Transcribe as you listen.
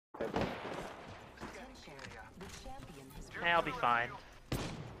Hey, I'll be fine.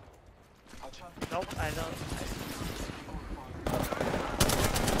 Nope, I don't.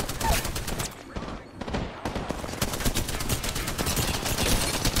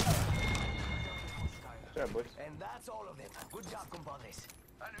 Yeah, boys. And that's all of them. Good job, compadres.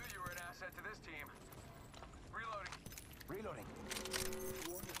 I knew you were an asset to this team. Reloading.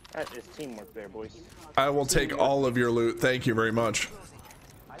 That is teamwork there, boys. I will take all of your loot. Thank you very much.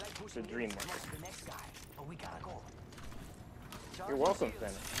 It's a dream work. The next guy, but we gotta go. You're welcome,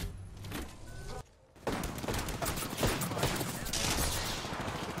 Finn.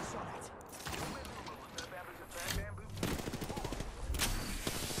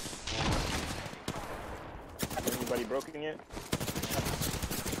 Anybody broken yet?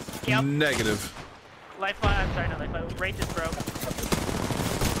 Yep. Negative. Lifeline, I'm sorry, no, lifeline. Wraith is broke.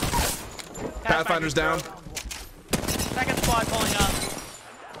 Pathfinder's down. Second squad pulling up.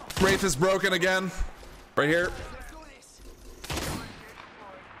 Wraith is broken again. Right here.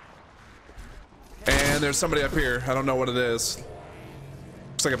 And there's somebody up here. I don't know what it is.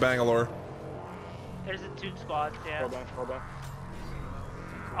 Looks like a Bangalore. There's a 2 squads, yeah. Hold on, hold on.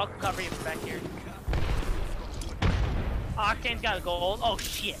 I'll cover you from back here. Octane's got a gold. Oh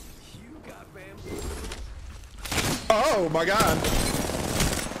shit. Oh my god.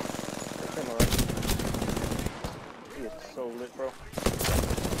 He is so lit, bro.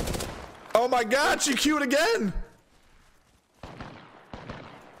 Oh my god, she queued again.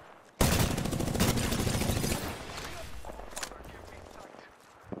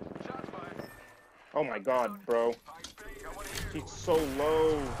 Oh my god, bro. She's so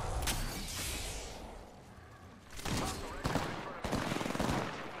low.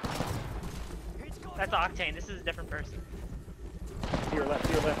 That's Octane. This is a different person. To your left,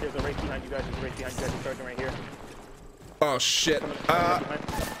 there's a race behind you guys. There's a race behind you guys. He's charging right here. Oh shit.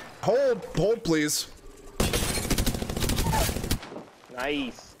 Hold please.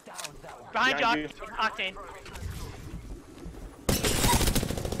 Nice. Behind you, you. Octane.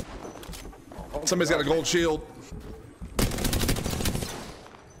 Somebody's got a gold shield.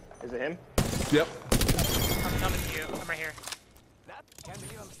 Is it him? Yep. I'm coming to you. I'm right here. Can't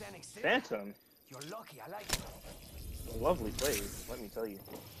believe I'm standing still. Phantom. You're lucky, I like it. A lovely play, let me tell you.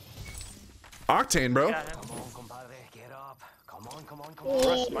 Octane, bro. Got him. Come on, compadre, get up. Come on, come on, come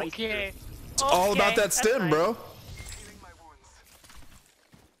Oh, on. okay. It's all about that that's stim, nice. bro. Healing my wounds.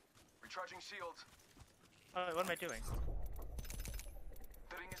 Recharging shields. Oh, what am I doing?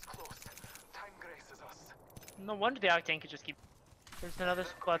 The ring is close. Time graces us. No wonder the Octane could just keep. There's another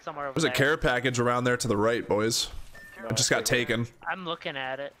squad somewhere over There's a there. care package around there to the right, boys. It just got taken. I'm looking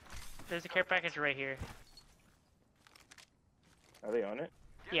at it. There's a care package right here. Are they on it?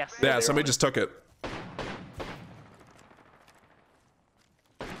 Yes. Yeah, somebody just took it.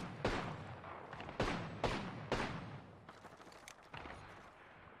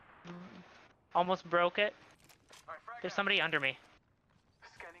 Almost broke it. There's somebody under me,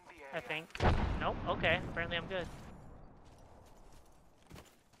 Scanning the I area. think. Nope. Okay. Apparently I'm good.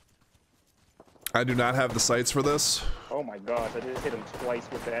 I do not have the sights for this. Oh my gosh, I just hit him twice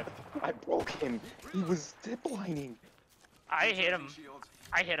with that. I broke him. He was ziplining. I hit him.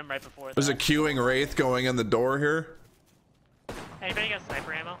 I hit him right before There's a that. queuing Wraith going in the door here. Anybody got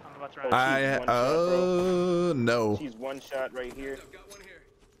sniper ammo? I'm about to run. No. She's one shot right here. Got one here.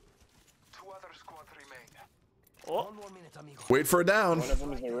 2 other squads remain. Oh, 1 more minute, amigo. Wait for it down. One of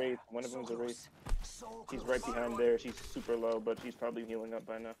them is a wraith. One of them is a wraith. She's right behind there. She's super low, but she's probably healing up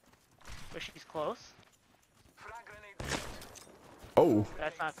by now. but she's close. Frag grenade. Oh.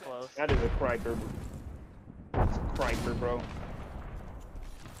 That's not close. That is a Criper. It's a Criper, bro.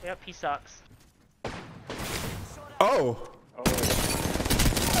 Yep, he sucks. Oh. Oh.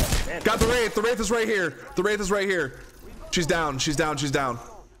 Man, Got the Wraith. The Wraith is right here. The Wraith is right here. She's down. She's down. She's down. Alright,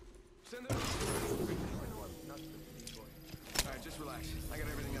 just relax. I got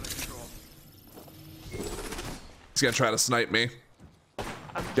everything under control. He's gonna try to snipe me. I'm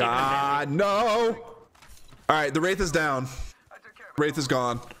keeping God, him no. All right, the Wraith is down. I took care of it. Wraith is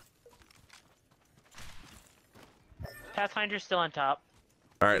gone. busy. Pathfinder's still on top.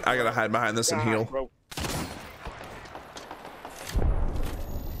 All right, I gotta hide behind this and God, heal. bro.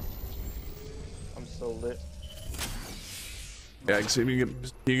 I'm so lit. Yeah, I can see if you can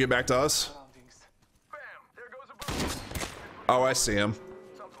get back to us. Bam! There goes a boom. Oh, I see him.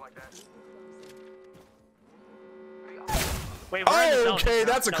 Something like that. Wait, we're in the Oh, zone. okay,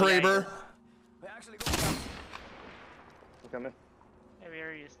 that's a No, yeah, Kraber. We actually go down. You coming? Yeah, we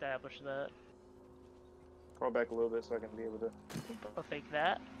already established that. Crawl back a little bit so I can be able to. I'll take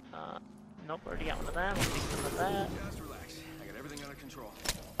that. Nope, already got one of them. We'll take some of that. Just relax. I got everything under control.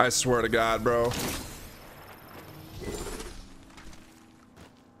 I swear to God, bro.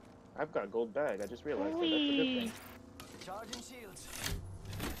 I've got a gold bag. I just realized that. That's a good thing. Charging shields.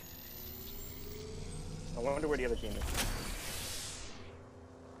 I wonder where the other team is.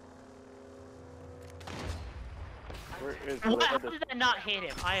 Where is the How other? did that not hit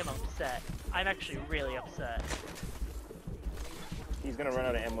him? I am upset. I'm actually really upset. He's gonna run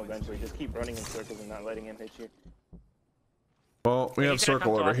out of ammo eventually. Just keep running in circles and not letting him hit you. Well, we Yeah, have he's gonna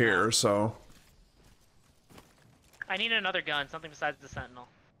circle come to over us here, now. so I need another gun, something besides the Sentinel.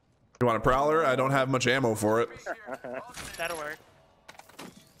 you want a prowler? I don't have much ammo for it. That'll work.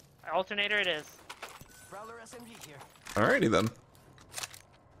 Alternator it is. Prowler SMG here. Alrighty then.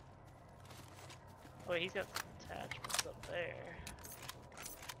 Oh, he's got some attachments up there.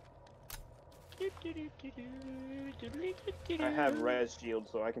 I have res shield,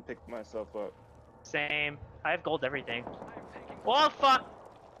 so I can pick myself up. Same. I have gold everything. Oh fuck!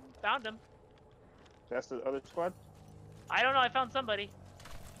 Found him. That's the other squad? I don't know, I found somebody.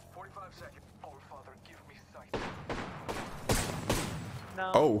 45 seconds. All Father, give me sight.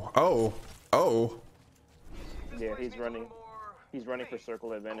 No. Oh. Yeah, he's running. He's running for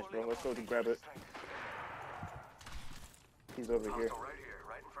circle advantage, bro. Let's go to grab it. He's over here. Right here,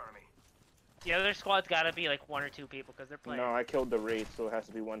 right in front of me. The other squad's gotta be like 1 or 2 people because they're playing. No, I killed the raid, so it has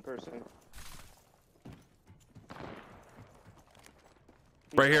to be one person.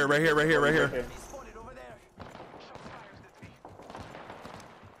 Right here. He's spotted over there.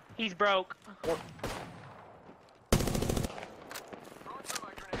 He's broke.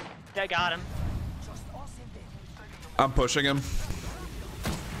 That got him. Just us in there. I'm pushing him.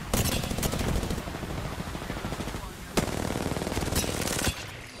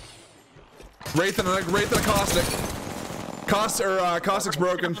 Wraith and a caustic. Caustic's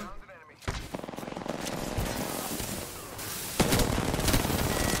broken.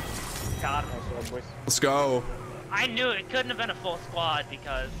 Got him. Nice job, boys. Let's go. I knew it couldn't have been a full squad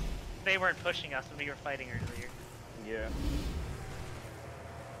because they weren't pushing us when we were fighting earlier. Yeah.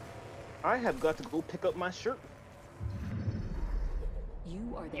 I have got to go pick up my shirt.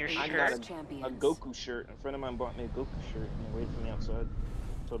 You are the Your I shirt. got Apex champions. a Goku shirt. A friend of mine bought me a Goku shirt and he waited for me outside.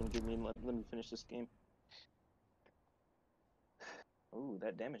 Told him give me let me finish this game. Ooh,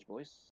 that damage, boys.